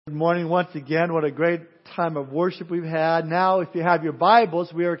Good morning once again. What a great time of worship we've had. Now, if you have your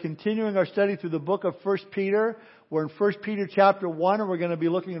Bibles, we are continuing our study through the book of 1 Peter. We're in 1 Peter chapter 1, and we're going to be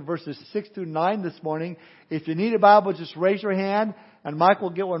looking at verses 6 through 9 this morning. If you need a Bible, just raise your hand, and Mike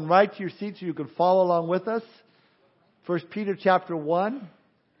will get one right to your seat so you can follow along with us. 1 Peter chapter 1,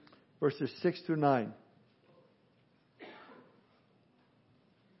 verses 6 through 9.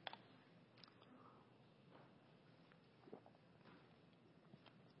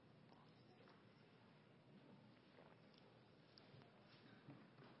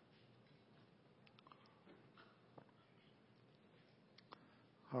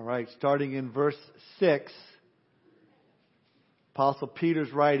 All right, starting in verse 6, Apostle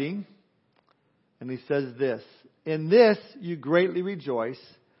Peter's writing, and he says this: "In this you greatly rejoice,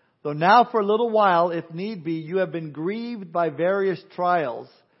 though now for a little while, if need be, you have been grieved by various trials,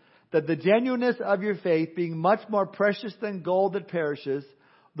 that the genuineness of your faith, being much more precious than gold that perishes,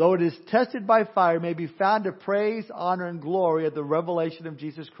 though it is tested by fire, may be found to praise, honor, and glory at the revelation of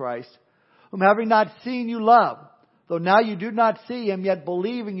Jesus Christ, whom having not seen you love. Though now you do not see Him, yet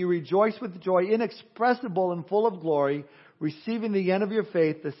believing you rejoice with joy inexpressible and full of glory, receiving the end of your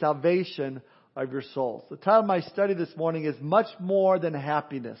faith, the salvation of your souls." The title of my study this morning is Much More Than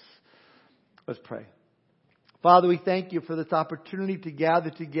Happiness. Let's pray. Father, we thank you for this opportunity to gather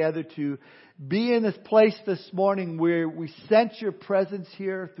together, to be in this place this morning where we sense your presence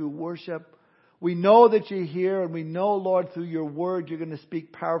here through worship. We know that you're here, and we know, Lord, through your word, you're going to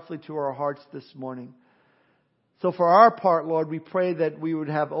speak powerfully to our hearts this morning. So for our part, Lord, we pray that we would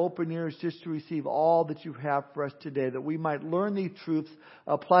have open ears just to receive all that you have for us today, that we might learn these truths,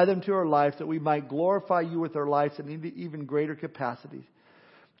 apply them to our lives, that we might glorify you with our lives in even greater capacities.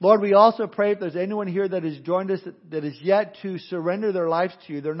 Lord, we also pray if there's anyone here that has joined us that is yet to surrender their lives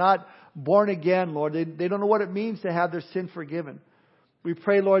to you, they're not born again, Lord, they don't know what it means to have their sin forgiven. We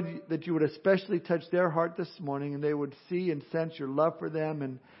pray, Lord, that you would especially touch their heart this morning, and they would see and sense your love for them,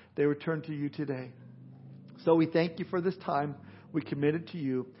 and they would turn to you today. So we thank you for this time. We commit it to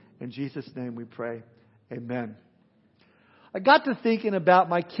you. In Jesus' name we pray. Amen. I got to thinking about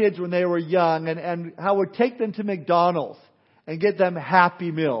my kids when they were young and how I would take them to McDonald's and get them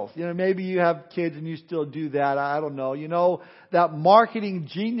Happy Meals. You know, maybe you have kids and you still do that. I don't know. You know, that marketing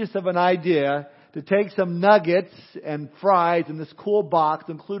genius of an idea to take some nuggets and fries in this cool box,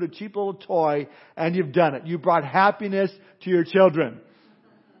 include a cheap little toy, and you've done it. You brought happiness to your children.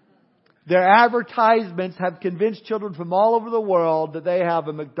 Their advertisements have convinced children from all over the world that they have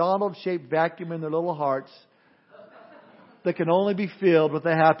a McDonald's-shaped vacuum in their little hearts that can only be filled with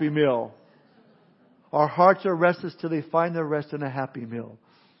a Happy Meal. Our hearts are restless till they find their rest in a Happy Meal.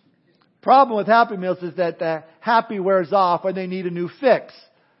 Problem with Happy Meals is that the happy wears off and they need a new fix.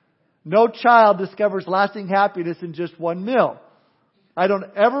 No child discovers lasting happiness in just one meal. I don't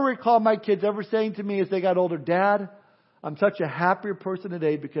ever recall my kids ever saying to me as they got older, "Dad, I'm such a happier person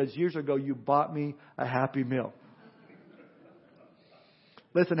today because years ago you bought me a Happy Meal."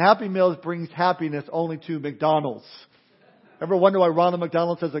 Listen, Happy Meals brings happiness only to McDonald's. Ever wonder why Ronald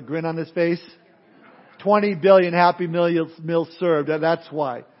McDonald has a grin on his face? 20 billion Happy Meals served. That's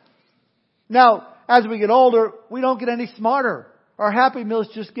why. Now, as we get older, we don't get any smarter. Our Happy Meals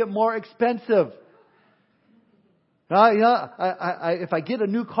just get more expensive. If I get a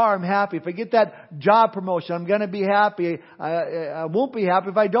new car, I'm happy. If I get that job promotion, I'm going to be happy. I won't be happy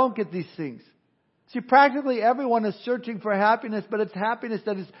if I don't get these things. See, practically everyone is searching for happiness, but it's happiness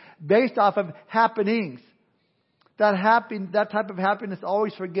that is based off of happenings. That type of happiness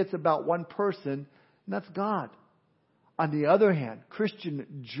always forgets about one person, and that's God. On the other hand, Christian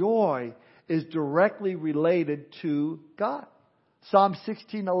joy is directly related to God. Psalm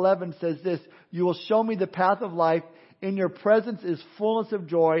 16:11 says this: "You will show me the path of life. In your presence is fullness of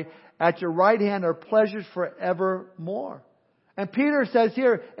joy. At your right hand are pleasures forevermore." And Peter says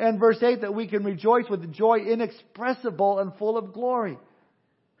here in verse 8 that we can rejoice with joy inexpressible and full of glory.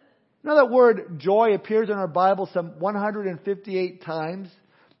 Now that word joy appears in our Bible some 158 times.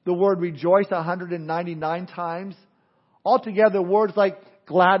 The word rejoice 199 times. Altogether, words like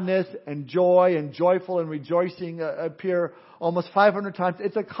gladness and joy and joyful and rejoicing appear almost 500 times.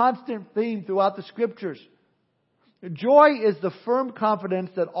 It's a constant theme throughout the Scriptures. Joy is the firm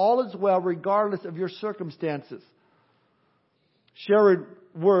confidence that all is well regardless of your circumstances. Sherrod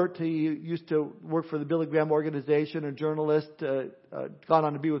Wirt, he used to work for the Billy Graham organization, a journalist, gone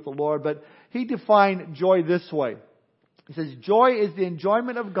on to be with the Lord, but he defined joy this way. He says, "Joy is the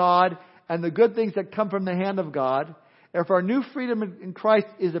enjoyment of God and the good things that come from the hand of God. If our new freedom in Christ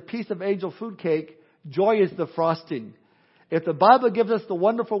is a piece of angel food cake, joy is the frosting. If the Bible gives us the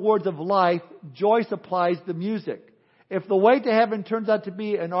wonderful words of life, joy supplies the music. If the way to heaven turns out to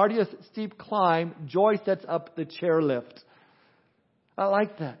be an arduous, steep climb, joy sets up the chairlift. I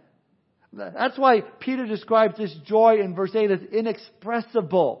like that. That's why Peter describes this joy in verse 8 as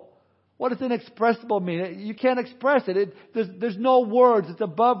inexpressible. What does inexpressible mean? You can't express it. There's no words. It's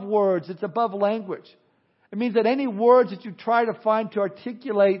above words. It's above language. It means that any words that you try to find to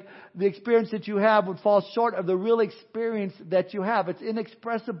articulate the experience that you have would fall short of the real experience that you have. It's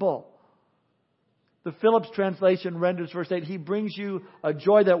inexpressible. The Phillips translation renders verse 8, He brings you a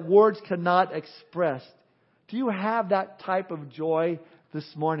joy that words cannot express. Do you have that type of joy this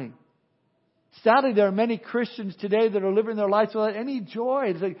morning? Sadly, there are many Christians today that are living their lives without any joy.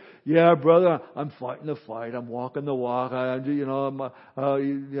 It's like, yeah, brother, I'm fighting the fight. I'm walking the walk. I've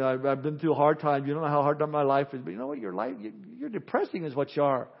been through hard times. You don't know how hard my life is. But you know what? Your life, you're depressing is what you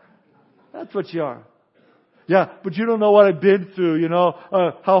are. That's what you are. Yeah, but you don't know what I've been through,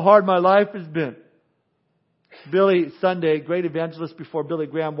 how hard my life has been. Billy Sunday, great evangelist before Billy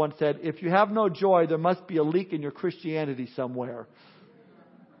Graham, once said, if you have no joy, there must be a leak in your Christianity somewhere.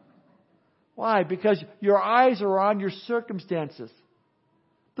 Why? Because your eyes are on your circumstances.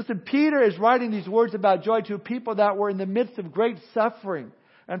 Listen, Peter is writing these words about joy to people that were in the midst of great suffering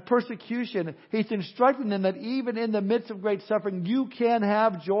and persecution. He's instructing them that even in the midst of great suffering, you can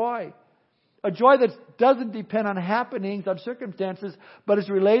have joy. A joy that doesn't depend on happenings, on circumstances, but is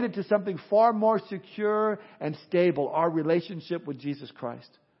related to something far more secure and stable, our relationship with Jesus Christ.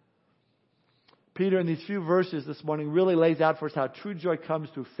 Peter, in these few verses this morning, really lays out for us how true joy comes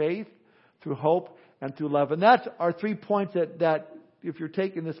through faith, through hope, and through love. And that's our 3 points that if you're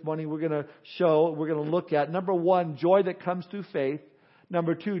taking this morning, we're going to look at. Number 1, joy that comes through faith.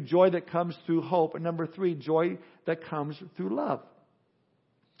 Number 2, joy that comes through hope. And number 3, joy that comes through love.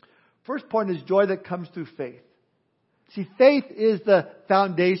 First point is joy that comes through faith. See, faith is the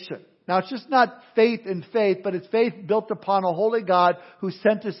foundation. Now, it's just not faith in faith, but it's faith built upon a holy God who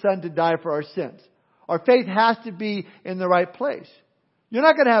sent His Son to die for our sins. Our faith has to be in the right place. You're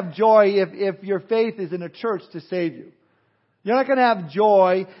not going to have joy if your faith is in a church to save you. You're not going to have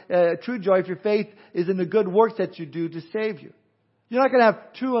joy, true joy, if your faith is in the good works that you do to save you. You're not going to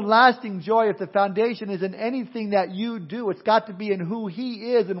have true and lasting joy if the foundation is in anything that you do. It's got to be in who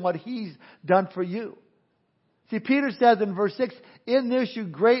He is and what He's done for you. See, Peter says in verse 6, in this you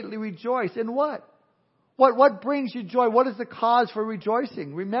greatly rejoice. In what? What brings you joy? What is the cause for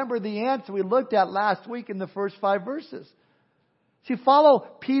rejoicing? Remember the answer we looked at last week in the first 5 verses. See, follow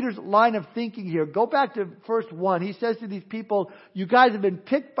Peter's line of thinking here. Go back to verse 1. He says to these people, you guys have been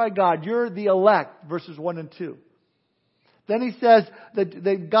picked by God. You're the elect, verses 1 and 2. Then he says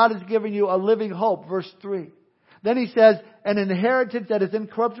that God has given you a living hope, verse 3. Then he says, an inheritance that is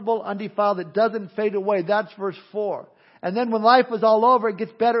incorruptible, undefiled, that doesn't fade away. That's verse 4. And then when life is all over, it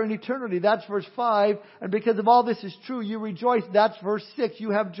gets better in eternity. That's verse 5. And because of all this is true, you rejoice. That's verse 6.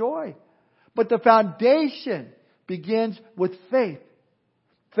 You have joy. But the foundation begins with faith.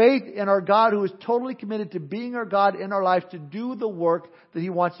 Faith in our God who is totally committed to being our God in our lives, to do the work that He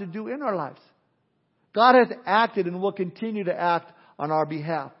wants to do in our lives. God has acted and will continue to act on our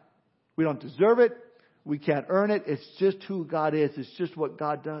behalf. We don't deserve it. We can't earn it. It's just who God is. It's just what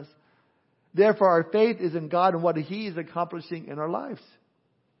God does. Therefore, our faith is in God and what He is accomplishing in our lives.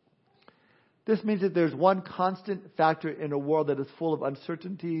 This means that there's one constant factor in a world that is full of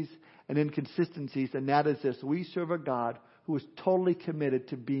uncertainties and inconsistencies, and that is this. We serve a God who is totally committed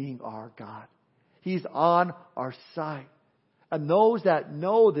to being our God. He's on our side. And those that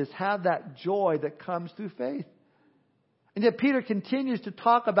know this have that joy that comes through faith. And yet Peter continues to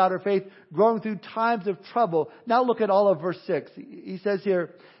talk about our faith growing through times of trouble. Now look at all of verse 6. He says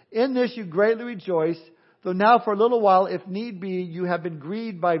here, in this you greatly rejoice, though now for a little while, if need be, you have been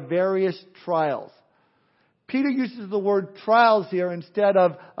grieved by various trials. Peter uses the word trials here instead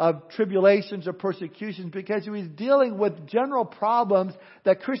of tribulations or persecutions because he was dealing with general problems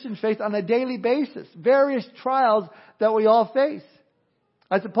that Christians face on a daily basis. Various trials that we all face.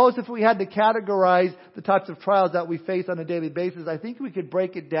 I suppose if we had to categorize the types of trials that we face on a daily basis, I think we could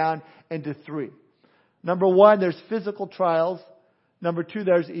break it down into 3. Number 1, there's physical trials. Number 2,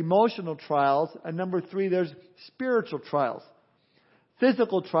 there's emotional trials. And number 3, there's spiritual trials.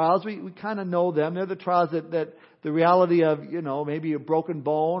 Physical trials, we kind of know them. They're the trials that the reality of, maybe a broken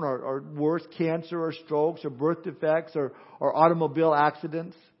bone or worse, cancer or strokes or birth defects or automobile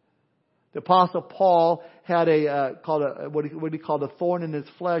accidents. The Apostle Paul had what he called a thorn in his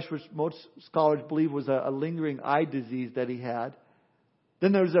flesh, which most scholars believe was a lingering eye disease that he had.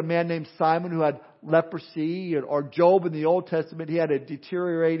 Then there was a man named Simon who had leprosy, or Job in the Old Testament. He had a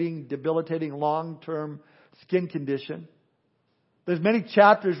deteriorating, debilitating, long-term skin condition. There's many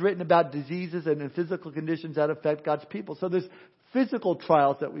chapters written about diseases and physical conditions that affect God's people. So there's physical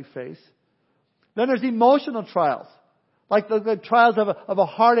trials that we face. Then there's emotional trials. Like the trials of a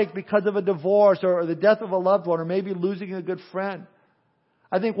heartache because of a divorce or the death of a loved one or maybe losing a good friend.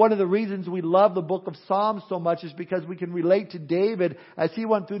 I think one of the reasons we love the book of Psalms so much is because we can relate to David as he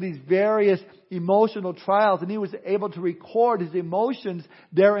went through these various emotional trials and he was able to record his emotions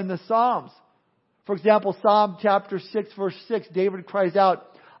there in the Psalms. For example, Psalm chapter 6 verse 6, David cries out,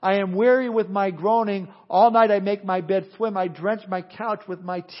 I am weary with my groaning. All night I make my bed swim. I drench my couch with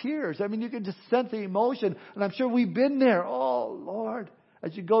my tears. I mean, you can just sense the emotion. And I'm sure we've been there. Oh, Lord,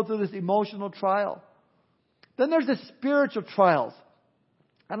 as you go through this emotional trial. Then there's the spiritual trials.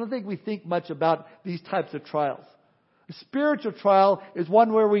 I don't think we think much about these types of trials. A spiritual trial is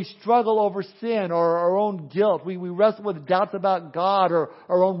one where we struggle over sin or our own guilt. We wrestle with doubts about God or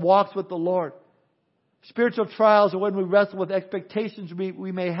our own walks with the Lord. Spiritual trials are when we wrestle with expectations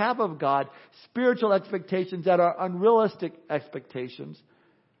we may have of God. Spiritual expectations that are unrealistic expectations.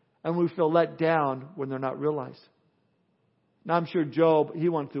 And we feel let down when they're not realized. Now I'm sure Job, he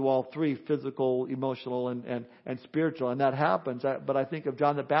went through all three, physical, emotional, and spiritual. And that happens. But I think of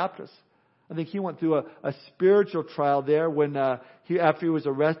John the Baptist. I think he went through a spiritual trial there when after he was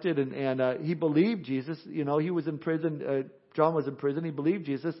arrested and he believed Jesus. You know, he was in prison. John was in prison. He believed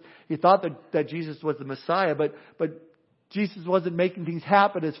Jesus. He thought that Jesus was the Messiah, but Jesus wasn't making things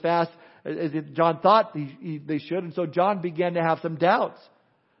happen as fast as John thought they should. And so John began to have some doubts.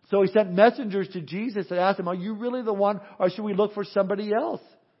 So he sent messengers to Jesus and asked him, are you really the one or should we look for somebody else?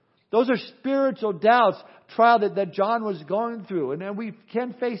 Those are spiritual doubts, trial that John was going through. And we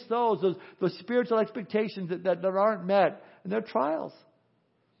can face those spiritual expectations that aren't met. And they're trials.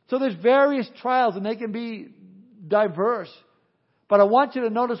 So there's various trials and they can be diverse. But I want you to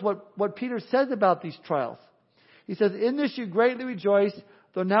notice what Peter says about these trials. He says, in this you greatly rejoice,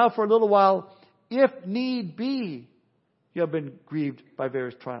 though now for a little while, if need be, you have been grieved by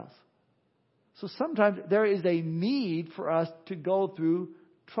various trials. So sometimes there is a need for us to go through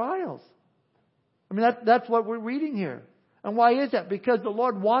trials. I mean, that's what we're reading here. And why is that? Because the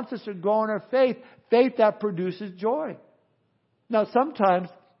Lord wants us to grow in our faith that produces joy. Now, sometimes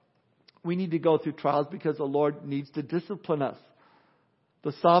we need to go through trials because the Lord needs to discipline us.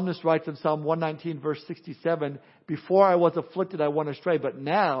 The psalmist writes in Psalm 119 verse 67, before I was afflicted I went astray, but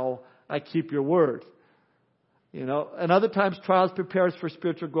now I keep your word. You know, and other times trials prepare us for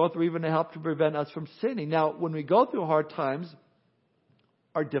spiritual growth or even to help to prevent us from sinning. Now, when we go through hard times,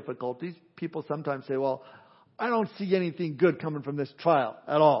 our difficulties, people sometimes say, well, I don't see anything good coming from this trial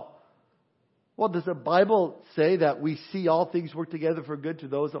at all. Well, does the Bible say that we see all things work together for good to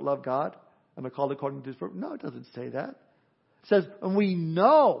those that love God and are called according to His purpose? No, it doesn't say that. It says, and we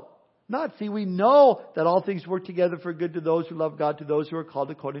know, we know that all things work together for good to those who love God, to those who are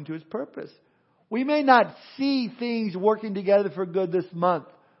called according to His purpose. We may not see things working together for good this month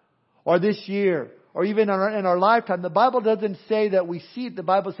or this year or even in our lifetime. The Bible doesn't say that we see it. The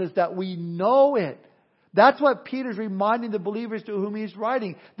Bible says that we know it. That's what Peter's reminding the believers to whom he's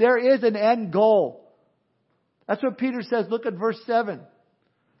writing. There is an end goal. That's what Peter says. Look at verse 7.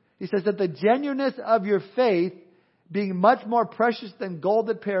 He says that the genuineness of your faith, being much more precious than gold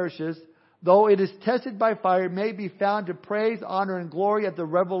that perishes, though it is tested by fire, may be found to praise, honor, and glory at the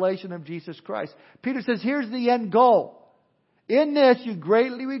revelation of Jesus Christ. Peter says, here's the end goal. In this you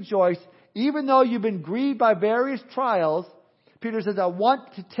greatly rejoice, even though you've been grieved by various trials. Peter says, I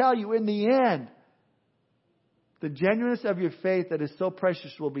want to tell you in the end, the genuineness of your faith that is so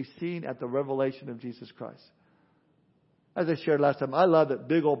precious will be seen at the revelation of Jesus Christ. As I shared last time, I love that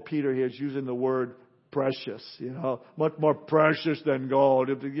big old Peter here is using the word precious, much more precious than gold,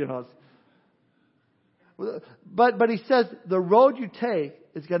 But he says the road you take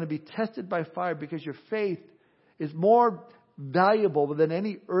is going to be tested by fire because your faith is more valuable than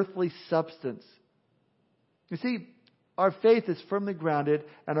any earthly substance. You see, our faith is firmly grounded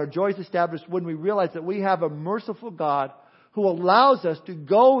and our joy is established when we realize that we have a merciful God who allows us to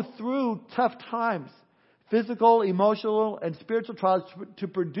go through tough times, physical, emotional, and spiritual trials to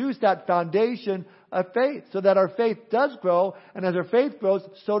produce that foundation of faith so that our faith does grow, and as our faith grows,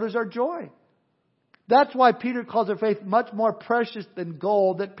 so does our joy. That's why Peter calls our faith much more precious than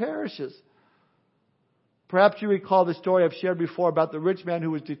gold that perishes. Perhaps you recall the story I've shared before about the rich man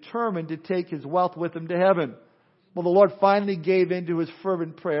who was determined to take his wealth with him to heaven. Well, the Lord finally gave in to his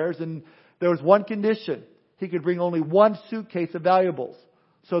fervent prayers, and there was one condition. He could bring only one suitcase of valuables.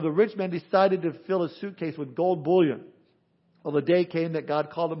 So the rich man decided to fill his suitcase with gold bullion. Well, the day came that God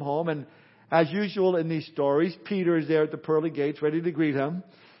called him home, and as usual in these stories, Peter is there at the pearly gates ready to greet him.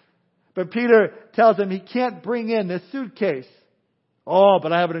 But Peter tells him he can't bring in this suitcase. Oh,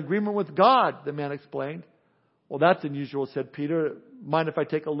 but I have an agreement with God, the man explained. Well, that's unusual, said Peter. Mind if I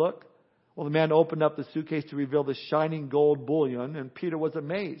take a look? Well, the man opened up the suitcase to reveal the shining gold bullion, and Peter was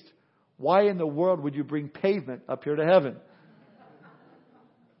amazed. Why in the world would you bring pavement up here to heaven?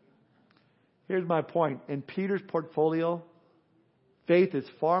 Here's my point. In Peter's portfolio, faith is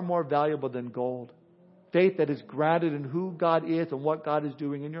far more valuable than gold. Faith that is grounded in who God is and what God is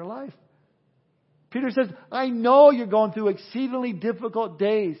doing in your life. Peter says, I know you're going through exceedingly difficult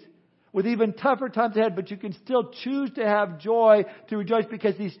days with even tougher times ahead, but you can still choose to have joy, to rejoice,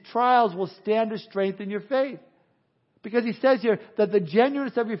 because these trials will stand to strengthen your faith. Because he says here that the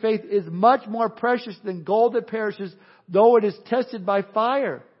genuineness of your faith is much more precious than gold that perishes, though it is tested by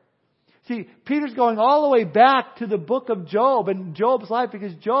fire. See, Peter's going all the way back to the book of Job and Job's life,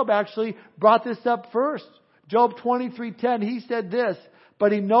 because Job actually brought this up first. Job 23:10, he said this,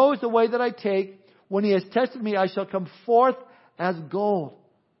 but he knows the way that I take. When he has tested me, I shall come forth as gold.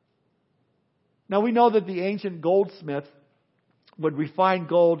 Now we know that the ancient goldsmith would refine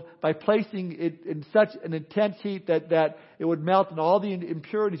gold by placing it in such an intense heat that it would melt and all the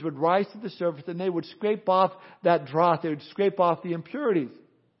impurities would rise to the surface, and they would scrape off that dross. They would scrape off the impurities.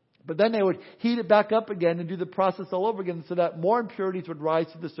 But then they would heat it back up again and do the process all over again so that more impurities would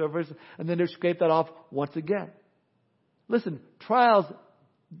rise to the surface, and then they'd scrape that off once again. Listen, trials,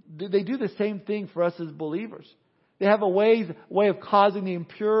 they do the same thing for us as believers. They have a way of causing the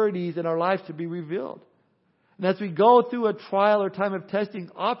impurities in our lives to be revealed. And as we go through a trial or time of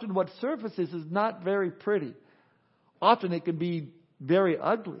testing, often what surfaces is not very pretty. Often it can be very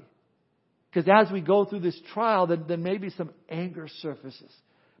ugly. Because as we go through this trial, then maybe some anger surfaces.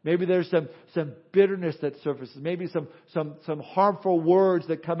 Maybe there's some bitterness that surfaces. Maybe some harmful words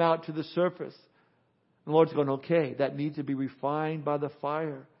that come out to the surface. The Lord's going, okay, that needs to be refined by the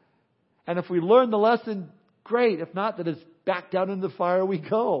fire. And if we learn the lesson, great. If not, then it's back down in the fire we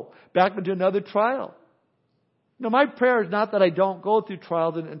go. Back into another trial. Now, my prayer is not that I don't go through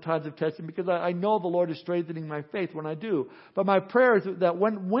trials and times of testing, because I know the Lord is strengthening my faith when I do. But my prayer is that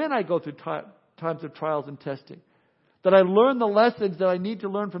when I go through times of trials and testing, that I learn the lessons that I need to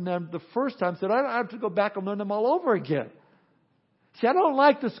learn from them the first time, so that I don't have to go back and learn them all over again. See, I don't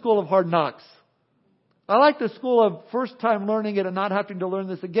like the school of hard knocks. I like the school of first time learning it and not having to learn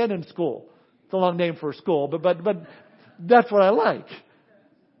this again in school. It's a long name for a school, but that's what I like.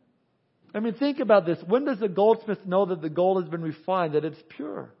 I mean, think about this. When does the goldsmith know that the gold has been refined, that it's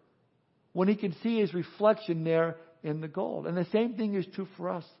pure? When he can see his reflection there in the gold. And the same thing is true for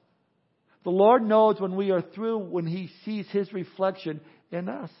us. The Lord knows when we are through, when He sees His reflection in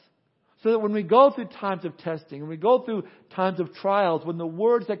us. So that when we go through times of testing, when we go through times of trials, when the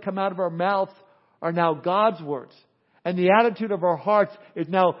words that come out of our mouths are now God's words, and the attitude of our hearts is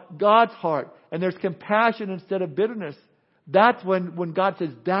now God's heart, and there's compassion instead of bitterness, that's when God says,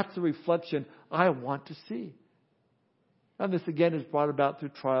 that's the reflection I want to see. And this again is brought about through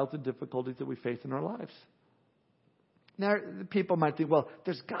trials and difficulties that we face in our lives. Now, people might think, well,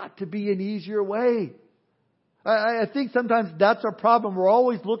 there's got to be an easier way. I think sometimes that's our problem. We're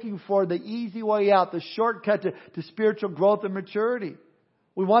always looking for the easy way out, the shortcut to spiritual growth and maturity.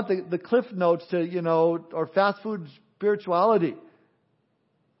 We want the cliff notes to, or fast food spirituality.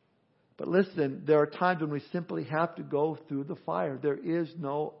 But listen, there are times when we simply have to go through the fire. There is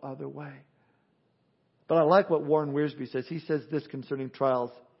no other way. But I like what Warren Wiersbe says. He says this concerning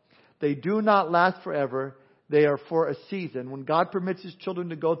trials. They do not last forever. They are for a season. When God permits His children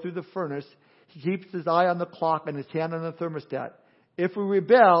to go through the furnace, He keeps His eye on the clock and His hand on the thermostat. If we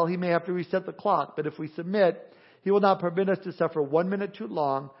rebel, He may have to reset the clock. But if we submit, He will not permit us to suffer 1 minute too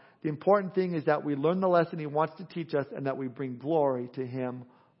long. The important thing is that we learn the lesson He wants to teach us and that we bring glory to Him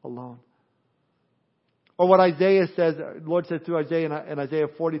alone. Or what Isaiah says, the Lord says through Isaiah in Isaiah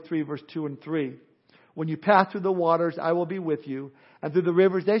 43 verse 2 and 3. When you pass through the waters, I will be with you. And through the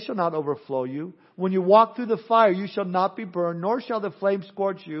rivers, they shall not overflow you. When you walk through the fire, you shall not be burned, nor shall the flame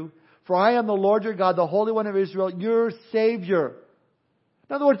scorch you. For I am the Lord your God, the Holy One of Israel, your Savior.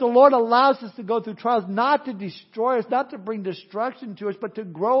 In other words, the Lord allows us to go through trials not to destroy us, not to bring destruction to us, but to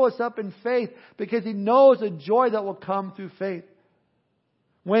grow us up in faith, because He knows the joy that will come through faith.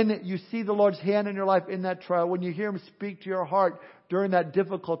 When you see the Lord's hand in your life in that trial, when you hear Him speak to your heart during that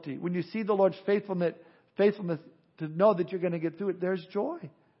difficulty, when you see the Lord's faithfulness to know that you're going to get through it, there's joy.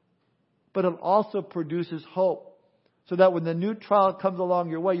 But it also produces hope. So that when the new trial comes along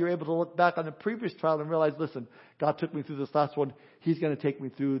your way, you're able to look back on the previous trial and realize, listen, God took me through this last one. He's going to take me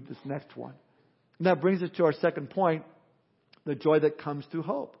through this next one. And that brings us to our second point, the joy that comes through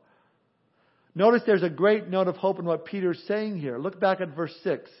hope. Notice there's a great note of hope in what Peter's saying here. Look back at verse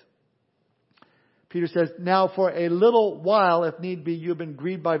 6. Peter says, now for a little while, if need be, you have been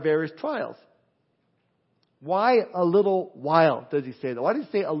grieved by various trials. Why a little while does he say that? Why does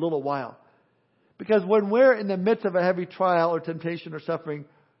he say a little while? Because when we're in the midst of a heavy trial or temptation or suffering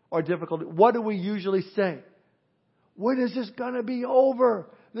or difficulty, what do we usually say? When is this going to be over?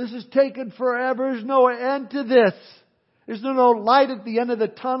 This is taking forever. There's no end to this. There's no light at the end of the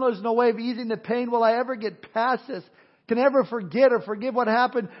tunnel. There's no way of easing the pain. Will I ever get past this? Can I ever forget or forgive what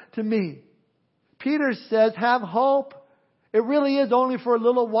happened to me? Peter says, have hope. It really is only for a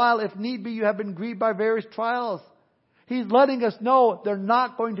little while. If need be, you have been grieved by various trials. He's letting us know they're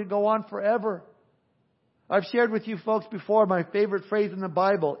not going to go on forever. I've shared with you folks before my favorite phrase in the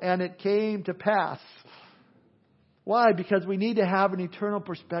Bible, and it came to pass. Why? Because we need to have an eternal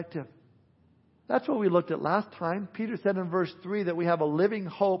perspective. That's what we looked at last time. Peter said in verse 3 that we have a living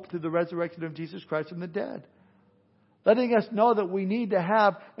hope through the resurrection of Jesus Christ from the dead. Letting us know that we need to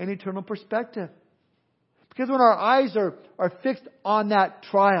have an eternal perspective. Because when our eyes are fixed on that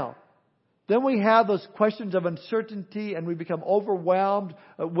trial, then we have those questions of uncertainty and we become overwhelmed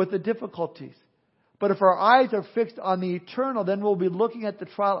with the difficulties. But if our eyes are fixed on the eternal, then we'll be looking at the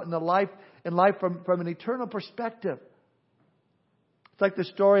trial and the life from an eternal perspective. It's like the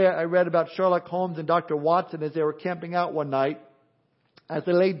story I read about Sherlock Holmes and Dr. Watson as they were camping out one night. As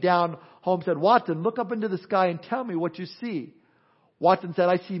they laid down, Holmes said, Watson, look up into the sky and tell me what you see. Watson said,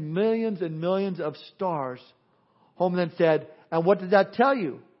 I see millions and millions of stars. Holmes then said, and what does that tell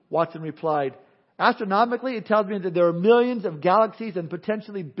you? Watson replied, astronomically, it tells me that there are millions of galaxies and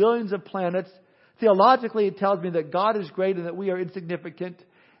potentially billions of planets. Theologically, it tells me that God is great and that we are insignificant.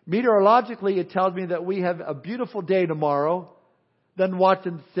 Meteorologically, it tells me that we have a beautiful day tomorrow. Then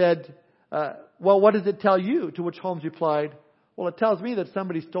Watson said, well, what does it tell you? To which Holmes replied, well, it tells me that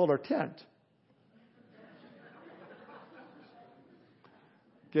somebody stole our tent.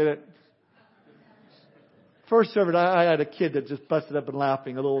 Get it? First service, I had a kid that just busted up and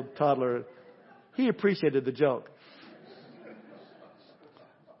laughing, a little toddler. He appreciated the joke.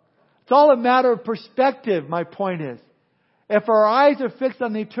 It's all a matter of perspective, my point is. If our eyes are fixed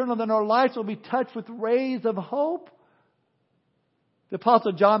on the eternal, then our lives will be touched with rays of hope. The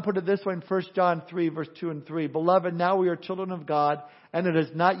Apostle John put it this way in 1 John 3, verse 2 and 3. Beloved, now we are children of God, and it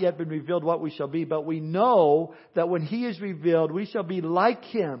has not yet been revealed what we shall be. But we know that when He is revealed, we shall be like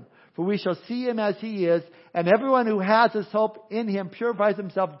Him. For we shall see Him as He is. And everyone who has this hope in Him purifies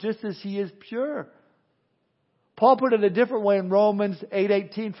himself just as He is pure. Paul put it a different way in Romans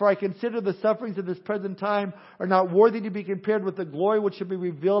 8:18. For I consider the sufferings of this present time are not worthy to be compared with the glory which shall be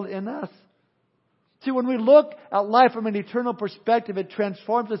revealed in us. See, when we look at life from an eternal perspective, it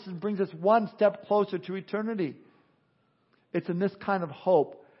transforms us and brings us one step closer to eternity. It's in this kind of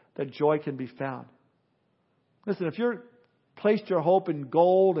hope that joy can be found. Listen, if you're placed your hope in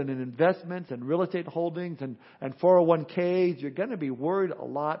gold and in investments and real estate holdings and 401ks, you're going to be worried a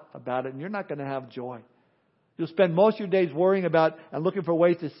lot about it and you're not going to have joy. You'll spend most of your days worrying about and looking for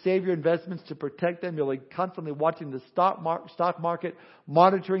ways to save your investments, to protect them. You'll be constantly watching the stock market,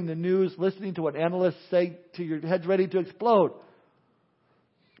 monitoring the news, listening to what analysts say till your head's ready to explode.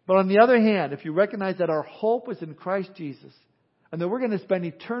 But on the other hand, if you recognize that our hope is in Christ Jesus and that we're going to spend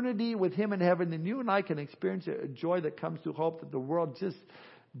eternity with Him in heaven, then you and I can experience a joy that comes through hope that the world just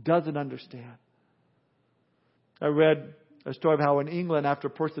doesn't understand. I read a story of how in England, after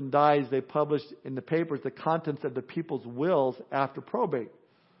a person dies, they publish in the papers the contents of the people's wills after probate.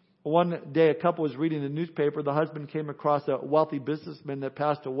 One day, a couple was reading the newspaper. The husband came across a wealthy businessman that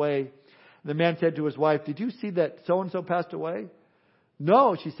passed away. The man said to his wife, did you see that so-and-so passed away?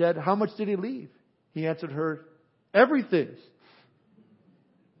 No, she said. How much did he leave? He answered her, everything.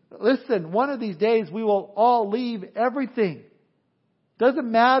 Listen, one of these days we will all leave everything.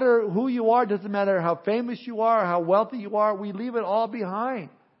 Doesn't matter who you are. Doesn't matter how famous you are, how wealthy you are. We leave it all behind.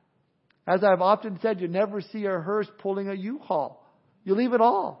 As I've often said, you never see a hearse pulling a U-Haul. You leave it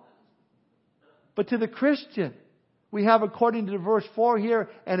all. But to the Christian, we have, according to verse 4 here,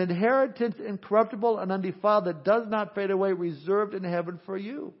 an inheritance incorruptible and undefiled that does not fade away, reserved in heaven for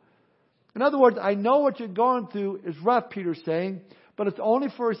you. In other words, I know what you're going through is rough, Peter's saying, but it's only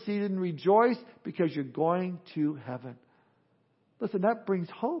for a season. Rejoice because you're going to heaven. Listen, that brings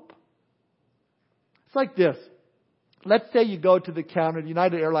hope. It's like this. Let's say you go to the counter, the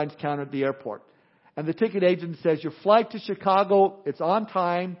United Airlines counter at the airport, and the ticket agent says, your flight to Chicago, it's on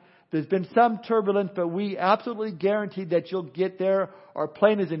time. There's been some turbulence, but we absolutely guarantee that you'll get there. Our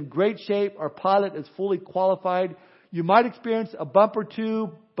plane is in great shape. Our pilot is fully qualified. You might experience a bump or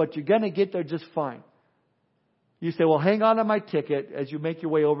two, but you're going to get there just fine. You say, well, hang on to my ticket as you make your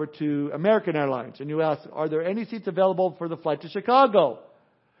way over to American Airlines. And you ask, are there any seats available for the flight to Chicago?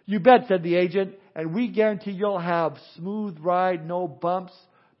 You bet, said the agent. and we guarantee you'll have smooth ride, no bumps,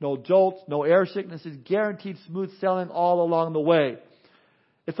 no jolts, no air sicknesses, guaranteed smooth sailing all along the way.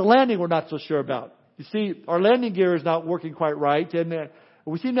 It's the landing we're not so sure about. You see, our landing gear is not working quite right, and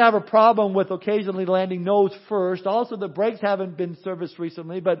we seem to have a problem with occasionally landing nose first. Also, the brakes haven't been serviced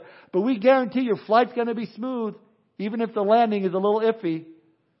recently, but we guarantee your flight's going to be smooth, even if the landing is a little iffy.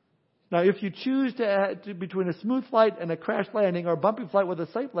 Now, if you choose to between a smooth flight and a crash landing, or a bumpy flight with a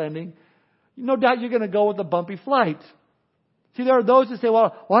safe landing, no doubt you're going to go with the bumpy flight. See, there are those who say,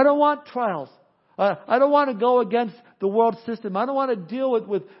 well, I don't want trials. I don't want to go against the world system. I don't want to deal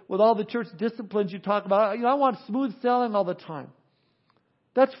with all the church disciplines you talk about. I want smooth sailing all the time.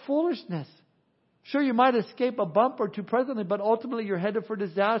 That's foolishness. Sure, you might escape a bump or two presently, but ultimately you're headed for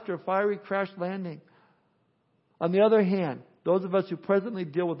disaster, a fiery crash landing. On the other hand, those of us who presently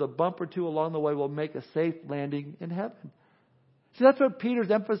deal with a bump or two along the way will make a safe landing in heaven. See, that's what Peter's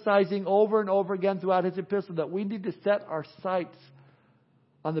emphasizing over and over again throughout his epistle, that we need to set our sights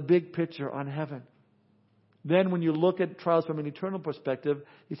on the big picture, on heaven. Then when you look at trials from an eternal perspective,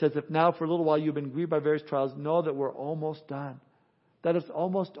 he says, if now for a little while you've been grieved by various trials, know that we're almost done. That it's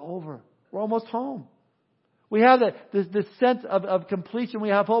almost over. We're almost home. We have this sense of completion. We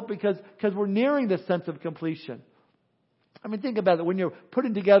have hope because we're nearing this sense of completion. I mean, think about it. When you're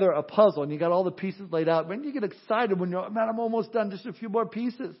putting together a puzzle and you got all the pieces laid out, when you get excited when you're, man, I'm almost done, just a few more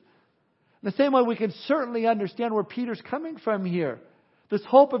pieces. In the same way, we can certainly understand where Peter's coming from here. This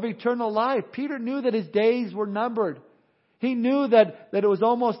hope of eternal life. Peter knew that his days were numbered. He knew that it was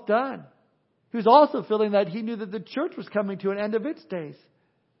almost done. He was also feeling that he knew that the church was coming to an end of its days.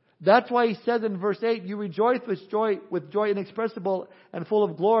 That's why he says in verse 8, you rejoice with joy inexpressible and full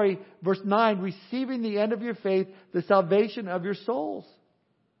of glory. Verse 9, receiving the end of your faith, the salvation of your souls.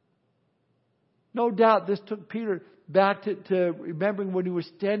 No doubt this took Peter back to remembering when he was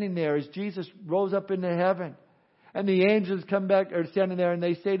standing there as Jesus rose up into heaven. And the angels come back, are standing there, and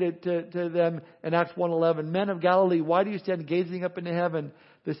they say to them in Acts 1:11, men of Galilee, why do you stand gazing up into heaven?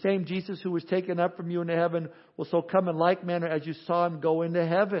 The same Jesus who was taken up from you into heaven will so come in like manner as you saw him go into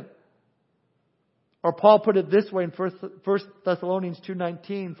heaven. Or Paul put it this way in 1 Thessalonians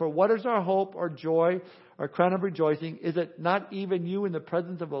 2:19, for what is our hope, our joy, our crown of rejoicing? Is it not even you in the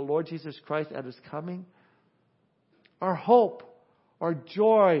presence of the Lord Jesus Christ at his coming? Our hope, our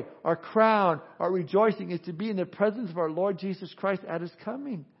joy, our crown, our rejoicing is to be in the presence of our Lord Jesus Christ at his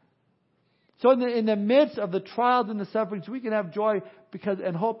coming. So in the midst of the trials and the sufferings, we can have joy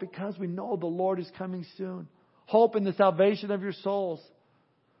and hope because we know the Lord is coming soon. Hope in the salvation of your souls.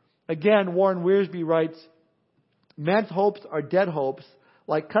 Again, Warren Wiersbe writes, man's hopes are dead hopes.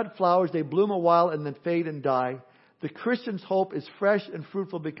 Like cut flowers, they bloom a while and then fade and die. The Christian's hope is fresh and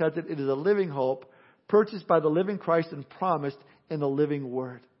fruitful because it is a living hope, purchased by the living Christ and promised in the living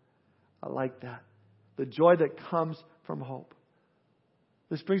Word. I like that. The joy that comes from hope.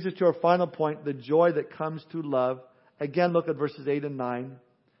 This brings us to our final point, the joy that comes through love. Again, look at verses 8 and 9.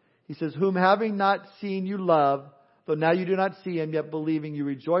 He says, whom having not seen you love, though now you do not see him, yet believing you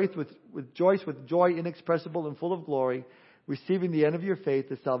rejoice with joy inexpressible and full of glory, receiving the end of your faith,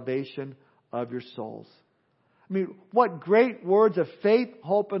 the salvation of your souls. I mean, what great words of faith,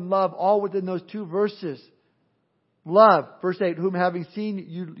 hope, and love, all within those two verses. Love, verse 8, whom having seen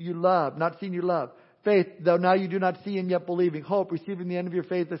you love, not seen you love. Faith, though now you do not see him, yet believing. Hope, receiving the end of your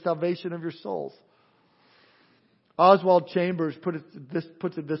faith, the salvation of your souls. Oswald Chambers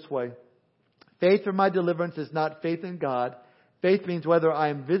puts it this way. Faith for my deliverance is not faith in God. Faith means whether I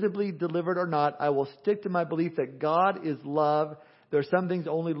am visibly delivered or not, I will stick to my belief that God is love. There are some things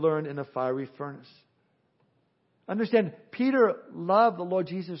only learned in a fiery furnace. Understand, Peter loved the Lord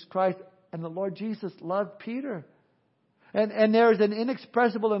Jesus Christ, and the Lord Jesus loved Peter. And there is an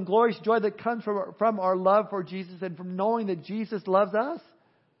inexpressible and glorious joy that comes from our love for Jesus and from knowing that Jesus loves us.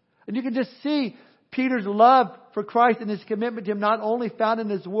 And you can just see Peter's love for Christ and his commitment to him not only found in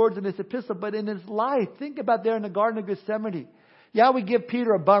his words in his epistle, but in his life. Think about there in the Garden of Gethsemane. Yeah, we give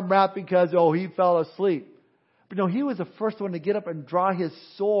Peter a bum rap because, he fell asleep. But no, he was the first one to get up and draw his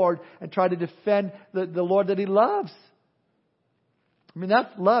sword and try to defend the Lord that he loves. I mean,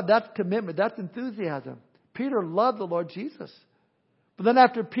 that's love, that's commitment, that's enthusiasm. Peter loved the Lord Jesus. But then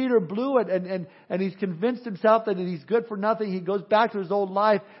after Peter blew it and he's convinced himself that he's good for nothing, he goes back to his old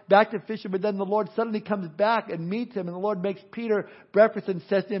life, back to fishing. But then the Lord suddenly comes back and meets him. And the Lord makes Peter breakfast and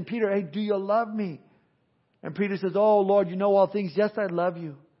says to him, Peter, hey, do you love me? And Peter says, oh, Lord, you know all things. Yes, I love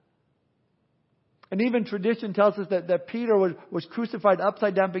you. And even tradition tells us that Peter was crucified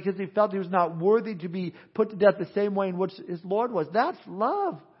upside down because he felt he was not worthy to be put to death the same way in which his Lord was. That's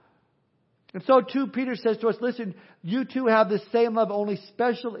love. And so too, Peter says to us, listen, you too have the same love, only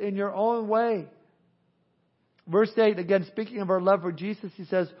special in your own way. Verse 8, again, speaking of our love for Jesus, he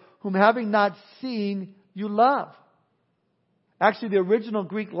says, whom having not seen, you love. Actually, the original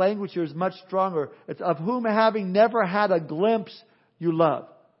Greek language here is much stronger. It's of whom having never had a glimpse, you love.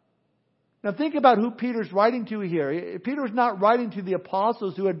 Now think about who Peter's writing to here. Peter's not writing to the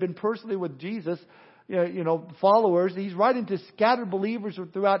apostles who had been personally with Jesus, followers. He's writing to scattered believers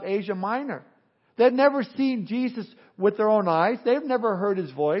throughout Asia Minor. They'd never seen Jesus with their own eyes. They've never heard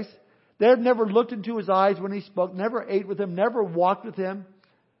His voice. They've never looked into His eyes when He spoke, never ate with Him, never walked with Him.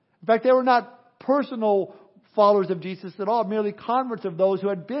 In fact, they were not personal followers of Jesus at all, merely converts of those who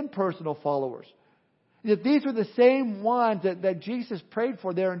had been personal followers. Yet these were the same ones that Jesus prayed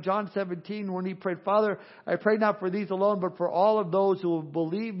for there in John 17 when He prayed, Father, I pray not for these alone, but for all of those who will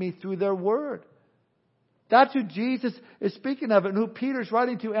believe Me through their word. That's who Jesus is speaking of and who Peter's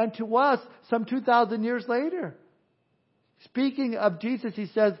writing to and to us some 2,000 years later. Speaking of Jesus, he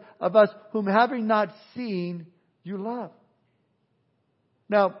says, of us whom having not seen, you love.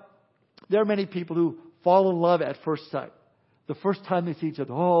 Now, there are many people who fall in love at first sight. The first time they see each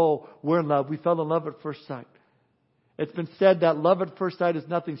other, oh, we're in love. We fell in love at first sight. It's been said that love at first sight is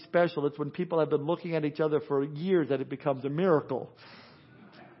nothing special. It's when people have been looking at each other for years that it becomes a miracle.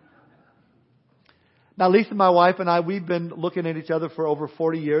 Now, Lisa, my wife, and I, we've been looking at each other for over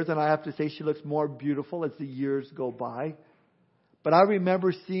 40 years, and I have to say she looks more beautiful as the years go by. But I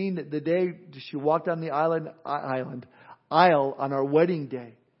remember seeing the day she walked down the aisle on our wedding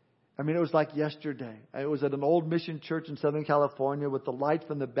day. I mean, it was like yesterday. It was at an old mission church in Southern California with the light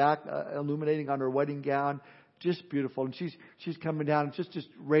from the back illuminating on her wedding gown. Just beautiful. And she's coming down, just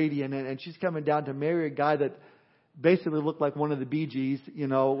radiant. And she's coming down to marry a guy that basically looked like one of the Bee Gees,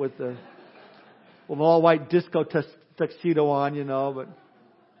 with an all white disco tuxedo on,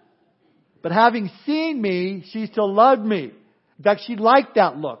 But having seen me, she still loved me. In fact, she liked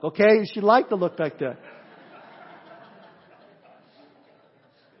that look, okay? She liked the look like that.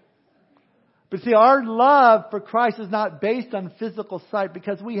 But see, our love for Christ is not based on physical sight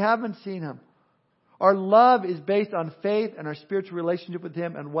because we haven't seen Him. Our love is based on faith and our spiritual relationship with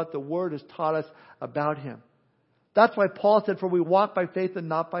Him and what the Word has taught us about Him. That's why Paul said, for we walk by faith and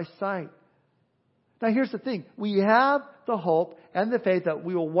not by sight. Now here's the thing. We have the hope and the faith that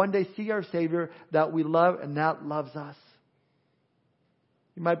we will one day see our Savior that we love and that loves us.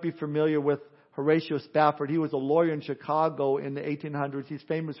 You might be familiar with Horatio Spafford. He was a lawyer in Chicago in the 1800s. He's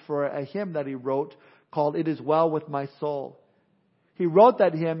famous for a hymn that he wrote called It Is Well With My Soul. He wrote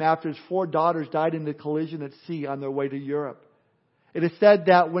that hymn after his 4 daughters died in the collision at sea on their way to Europe. It is said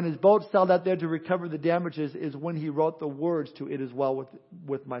that when his boat sailed out there to recover the damages is when he wrote the words to It Is Well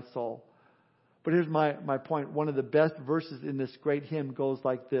With My Soul. But here's my point. One of the best verses in this great hymn goes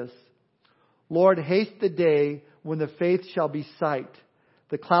like this. Lord, haste the day when the faith shall be sight.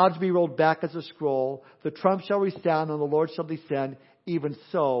 The clouds be rolled back as a scroll. The trump shall resound and the Lord shall descend. Even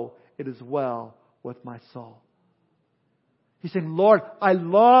so, it is well with my soul. He's saying, Lord, I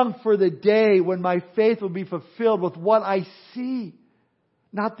long for the day when my faith will be fulfilled with what I see,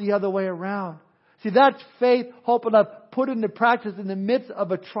 not the other way around. See, that's faith, hope, and love put into practice in the midst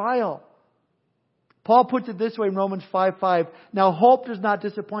of a trial. Paul puts it this way in Romans 5:5. Now hope does not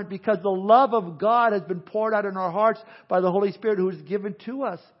disappoint because the love of God has been poured out in our hearts by the Holy Spirit who is given to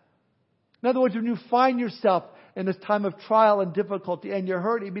us. In other words, when you find yourself in this time of trial and difficulty and you're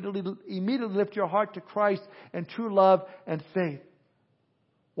hurt, immediately lift your heart to Christ and true love and faith.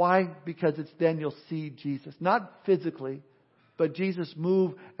 Why? Because it's then you'll see Jesus. Not physically, but Jesus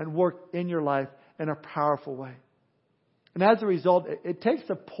move and work in your life in a powerful way. And as a result, it takes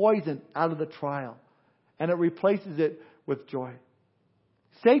the poison out of the trial. And it replaces it with joy.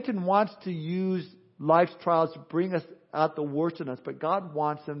 Satan wants to use life's trials to bring us out the worst in us. But God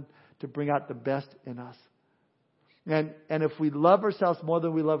wants them to bring out the best in us. And if we love ourselves more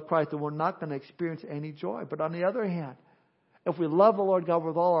than we love Christ, then we're not going to experience any joy. But on the other hand, if we love the Lord God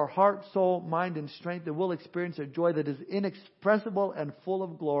with all our heart, soul, mind, and strength, then we'll experience a joy that is inexpressible and full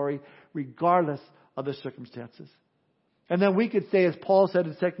of glory, regardless of the circumstances. And then we could say, as Paul said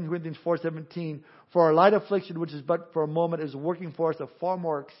in 2 Corinthians 4:17, for our light affliction, which is but for a moment, is working for us a far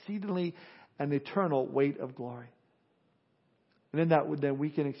more exceedingly and eternal weight of glory. And in that, then we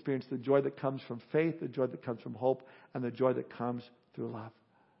can experience the joy that comes from faith, the joy that comes from hope, and the joy that comes through love.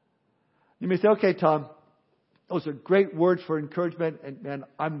 You may say, okay, Tom, those are great words for encouragement, and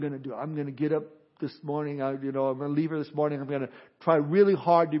I'm going to get up this morning. I'm going to leave here this morning. I'm going to try really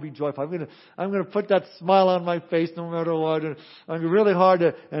hard to be joyful. I'm going to put that smile on my face no matter what. And I'm going to really hard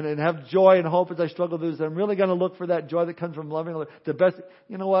to and have joy and hope as I struggle through this. I'm really going to look for that joy that comes from loving the best.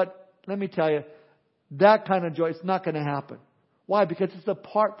 You know what? Let me tell you, that kind of joy, it's not going to happen. Why? Because it's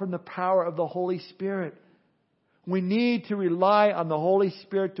apart from the power of the Holy Spirit. We need to rely on the Holy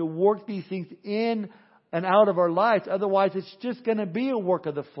Spirit to work these things in and out of our lives. Otherwise, it's just going to be a work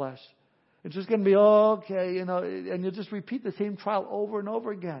of the flesh. It's just going to be, okay, and you'll just repeat the same trial over and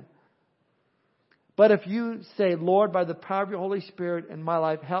over again. But if you say, Lord, by the power of your Holy Spirit in my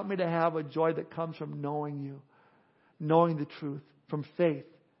life, help me to have a joy that comes from knowing you, knowing the truth, from faith.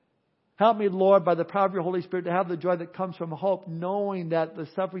 Help me, Lord, by the power of your Holy Spirit, to have the joy that comes from hope, knowing that the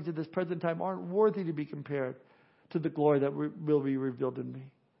sufferings of this present time aren't worthy to be compared to the glory that will be revealed in me.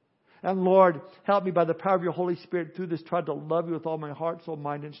 And Lord, help me by the power of your Holy Spirit through this trial to love you with all my heart, soul,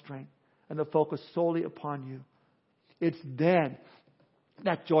 mind, and strength, and to focus solely upon you. It's then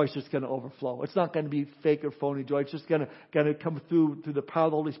that joy is just going to overflow. It's not going to be fake or phony joy. It's just going to come through the power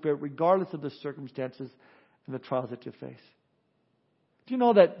of the Holy Spirit, regardless of the circumstances and the trials that you face. Do you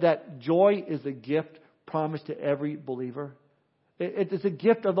know that joy is a gift promised to every believer? It is a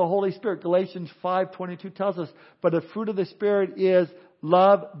gift of the Holy Spirit. Galatians 5:22 tells us, but the fruit of the Spirit is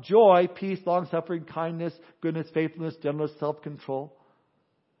love, joy, peace, long-suffering, kindness, goodness, faithfulness, gentleness, self-control.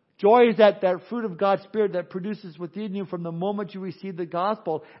 Joy is that fruit of God's Spirit that produces within you from the moment you receive the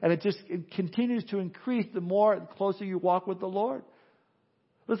gospel. And it continues to increase the closer you walk with the Lord.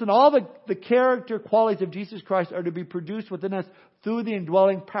 Listen, all the character qualities of Jesus Christ are to be produced within us through the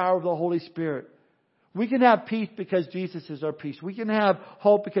indwelling power of the Holy Spirit. We can have peace because Jesus is our peace. We can have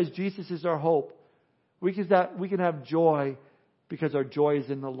hope because Jesus is our hope. We can have joy because our joy is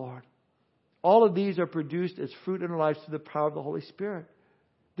in the Lord. All of these are produced as fruit in our lives through the power of the Holy Spirit.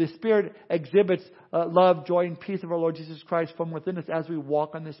 The Spirit exhibits love, joy, and peace of our Lord Jesus Christ from within us as we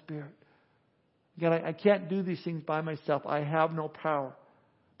walk on the Spirit. Again, I can't do these things by myself. I have no power.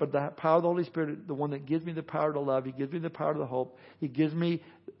 But the power of the Holy Spirit, the one that gives me the power to love, He gives me the power to hope. He gives me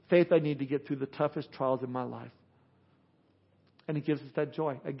faith I need to get through the toughest trials in my life. And He gives us that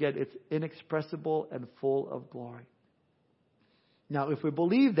joy. Again, it's inexpressible and full of glory. Now, if we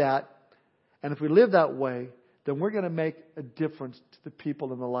believe that, and if we live that way, then we're going to make a difference to the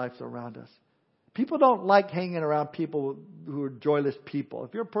people in the lives around us. People don't like hanging around people who are joyless people.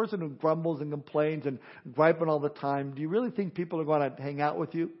 If you're a person who grumbles and complains and griping all the time, do you really think people are going to hang out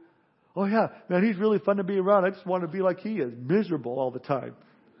with you? Oh yeah, man, he's really fun to be around. I just want to be like he is, miserable all the time.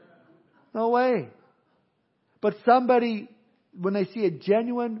 No way. But somebody, when they see a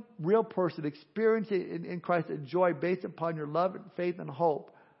genuine, real person experiencing in Christ a joy based upon your love and faith and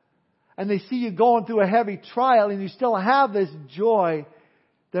hope, and they see you going through a heavy trial and you still have this joy,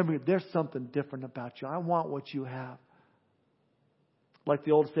 then there's something different about you. I want what you have. Like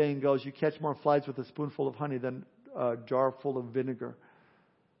the old saying goes, you catch more flies with a spoonful of honey than a jar full of vinegar.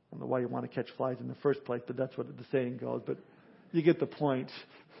 I don't know why you want to catch flies in the first place, but that's what the saying goes. But you get the point.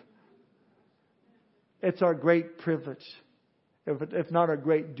 It's our great privilege, if not our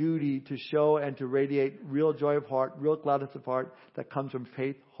great duty, to show and to radiate real joy of heart, real gladness of heart that comes from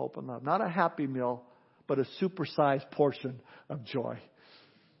faith, hope, and love. Not a happy meal, but a supersized portion of joy.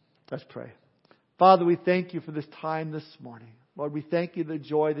 Let's pray. Father, we thank you for this time this morning. Lord, we thank you the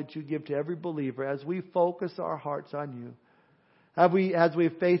joy that you give to every believer as we focus our hearts on you. As we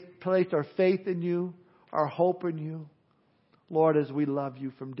placed our faith in you, our hope in you. Lord, as we love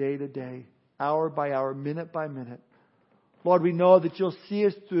you from day to day, hour by hour, minute by minute. Lord, we know that you'll see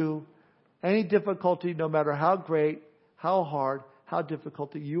us through any difficulty, no matter how great, how hard, how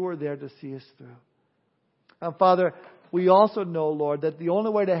difficult, you are there to see us through. And Father, we also know, Lord, that the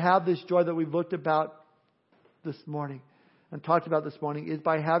only way to have this joy that we've looked about this morning and talked about this morning is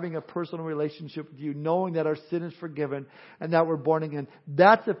by having a personal relationship with you, knowing that our sin is forgiven and that we're born again.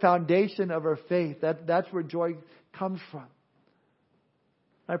 That's the foundation of our faith. That's where joy comes from.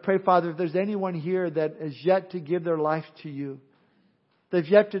 I pray, Father, if there's anyone here that has yet to give their life to you, they've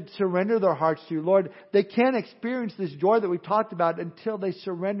yet to surrender their hearts to you, Lord, they can't experience this joy that we talked about until they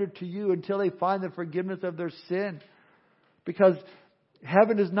surrender to you, until they find the forgiveness of their sin. Because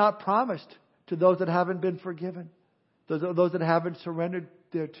heaven is not promised to those that haven't been forgiven, those that haven't surrendered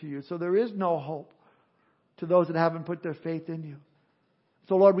there to you. So there is no hope to those that haven't put their faith in you.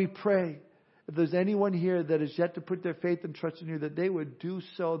 So Lord, we pray, if there's anyone here that is yet to put their faith and trust in you, that they would do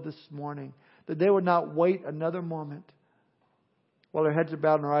so this morning, that they would not wait another moment. While our heads are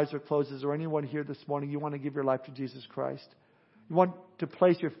bowed and our eyes are closed, is there anyone here this morning you want to give your life to Jesus Christ? You want to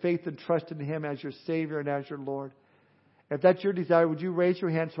place your faith and trust in Him as your Savior and as your Lord? If that's your desire, would you raise your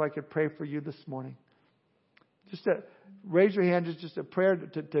hand so I could pray for you this morning? Just to raise your hand is just a prayer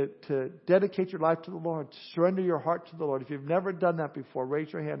to dedicate your life to the Lord, to surrender your heart to the Lord. If you've never done that before,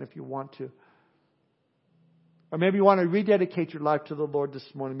 raise your hand if you want to. Or maybe you want to rededicate your life to the Lord this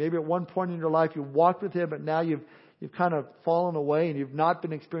morning. Maybe at one point in your life you walked with Him, but now you've kind of fallen away and you've not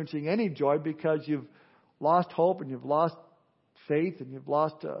been experiencing any joy because you've lost hope and you've lost faith and you've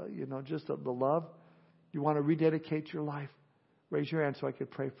lost, just the love, you want to rededicate your life, raise your hand so I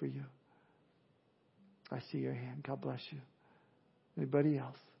could pray for you. I see your hand. God bless you. Anybody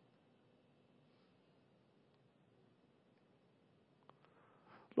else?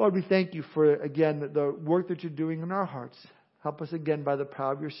 Lord, we thank you for, again, the work that you're doing in our hearts. Help us again by the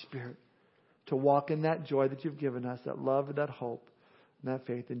power of your Spirit to walk in that joy that you've given us, that love and that hope and that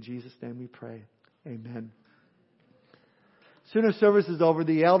faith. In Jesus' name we pray. Amen. As soon as service is over,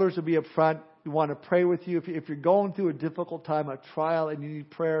 the elders will be up front. We want to pray with you. If you're going through a difficult time, a trial, and you need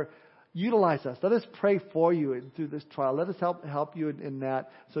prayer, utilize us. Let us pray for you through this trial. Let us help you in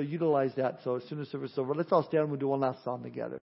that. So utilize that. So as soon as service is over, let's all stand and we'll do one last song together.